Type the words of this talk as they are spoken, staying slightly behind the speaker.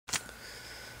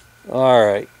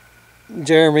Alright,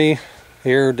 Jeremy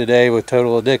here today with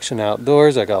Total Addiction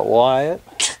Outdoors. I got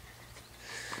Wyatt.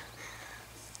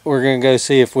 We're going to go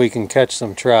see if we can catch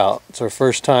some trout. It's our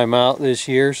first time out this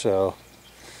year, so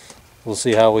we'll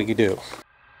see how we can do.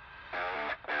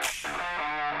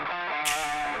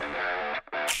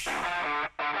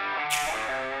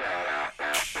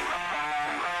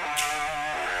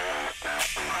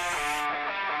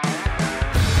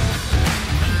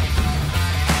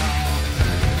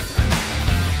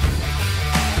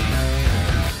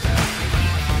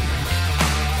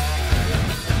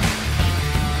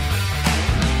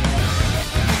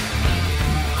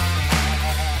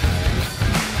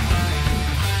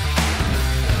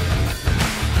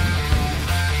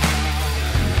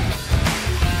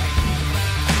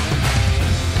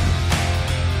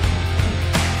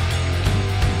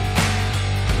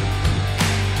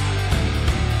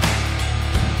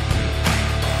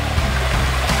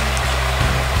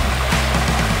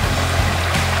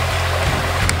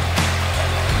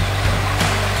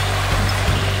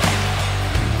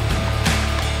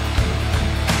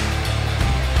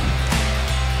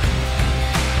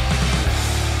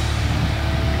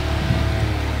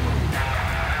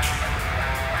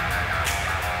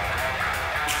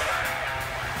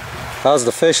 How's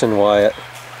the fishing, Wyatt?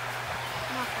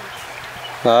 Nothing.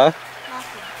 Huh?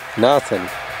 Nothing. Nothing.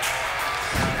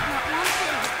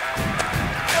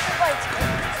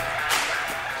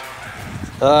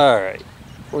 Alright,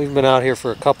 we've been out here for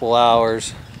a couple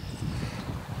hours.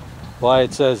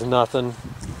 Wyatt says nothing.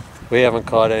 We haven't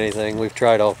caught anything. We've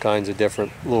tried all kinds of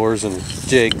different lures and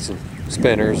jigs and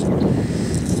spinners.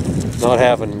 Not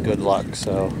having good luck,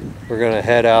 so we're gonna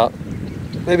head out.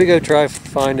 Maybe go try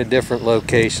find a different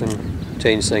location,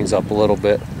 change things up a little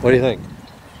bit. What do you think?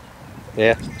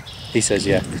 Yeah? He says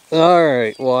yeah.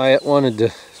 Alright, Wyatt wanted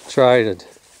to try to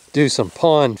do some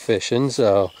pond fishing,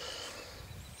 so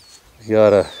we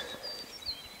got a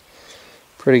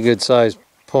pretty good sized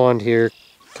pond here,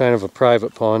 kind of a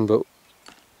private pond, but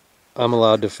I'm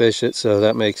allowed to fish it, so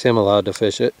that makes him allowed to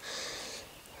fish it.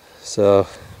 So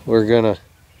we're gonna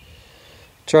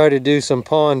try to do some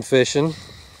pond fishing,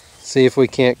 see if we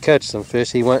can't catch some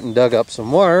fish. He went and dug up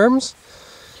some worms.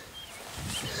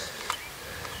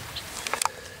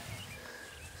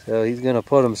 So he's gonna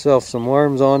put himself some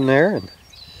worms on there and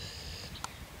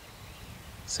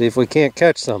see if we can't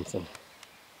catch something.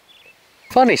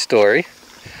 Funny story,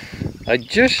 I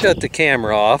just shut the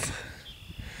camera off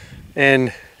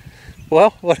and,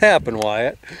 well, what happened,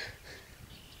 Wyatt?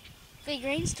 Big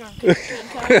rainstorm came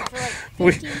for like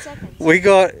 15 seconds. We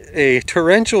got a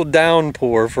torrential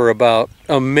downpour for about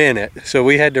a minute, so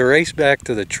we had to race back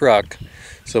to the truck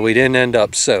so we didn't end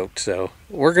up soaked. So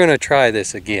we're gonna try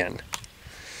this again.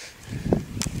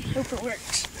 Hope it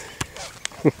works.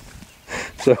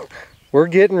 So we're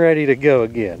getting ready to go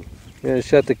again. I'm gonna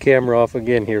shut the camera off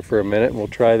again here for a minute and we'll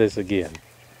try this again.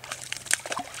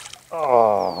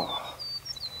 Oh,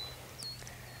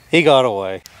 he got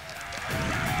away.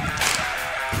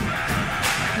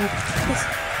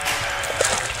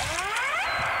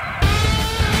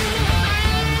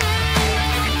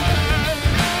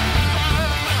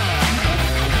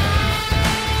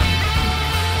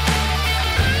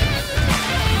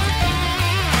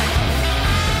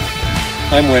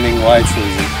 I'm winning, Wyatt's losing.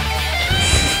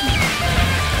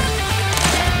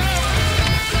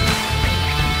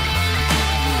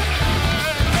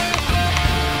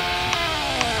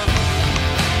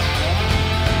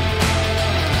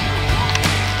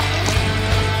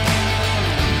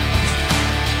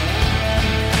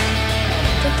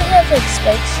 Don't they have like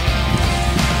spikes?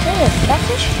 They have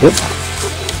catfish?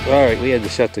 Yep. Alright, we had to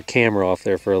shut the camera off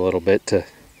there for a little bit to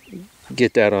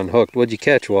get that unhooked. What'd you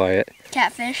catch, Wyatt?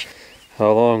 Catfish.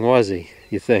 How long was he,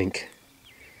 you think?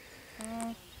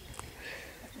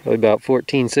 Probably about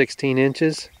 14, 16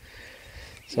 inches?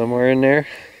 Somewhere in there?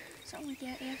 Something like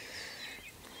that, yeah.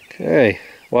 Okay,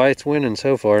 Wyatt's winning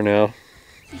so far now.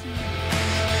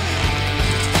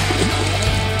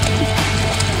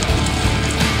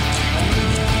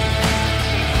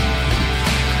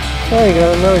 Oh, you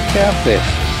got another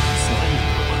catfish.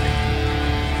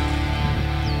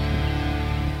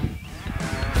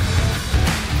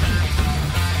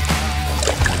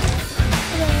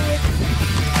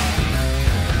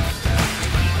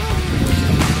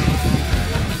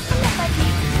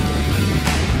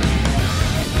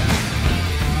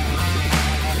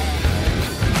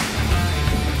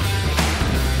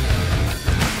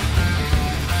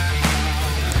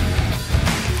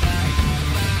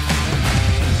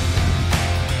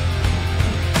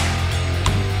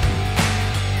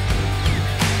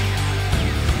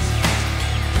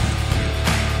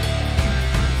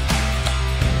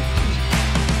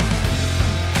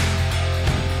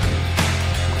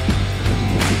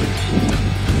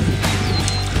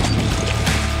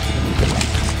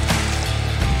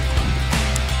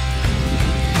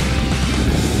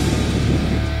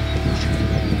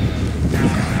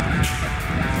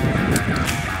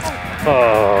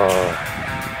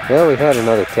 Oh. Well, we had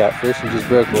another catfish and just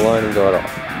broke the line and got off.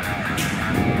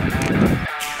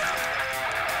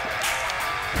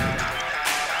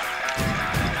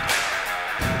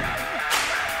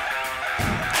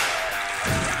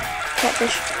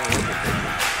 Catfish.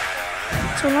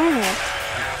 That's what I have.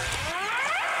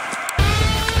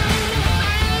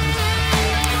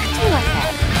 That's what I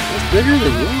have. It's bigger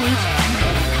than yours.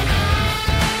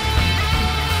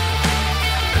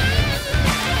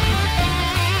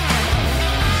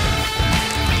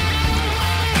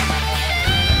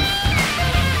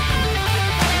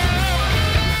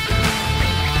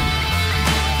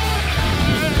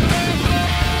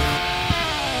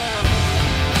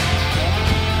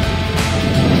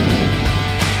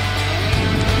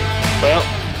 Well,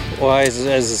 Wyatt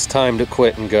says it's time to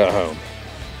quit and go home.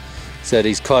 Said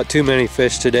he's caught too many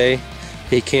fish today.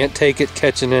 He can't take it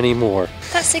catching any more.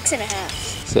 Caught 6.5.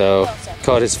 So,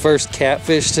 caught his first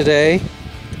catfish today.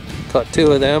 Caught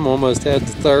 2 of them, almost had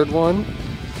the 3rd one.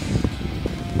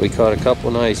 We caught a couple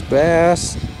nice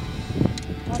bass.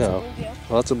 Lots of bluegill.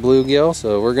 Lots of bluegill,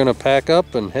 so we're gonna pack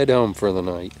up and head home for the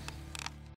night.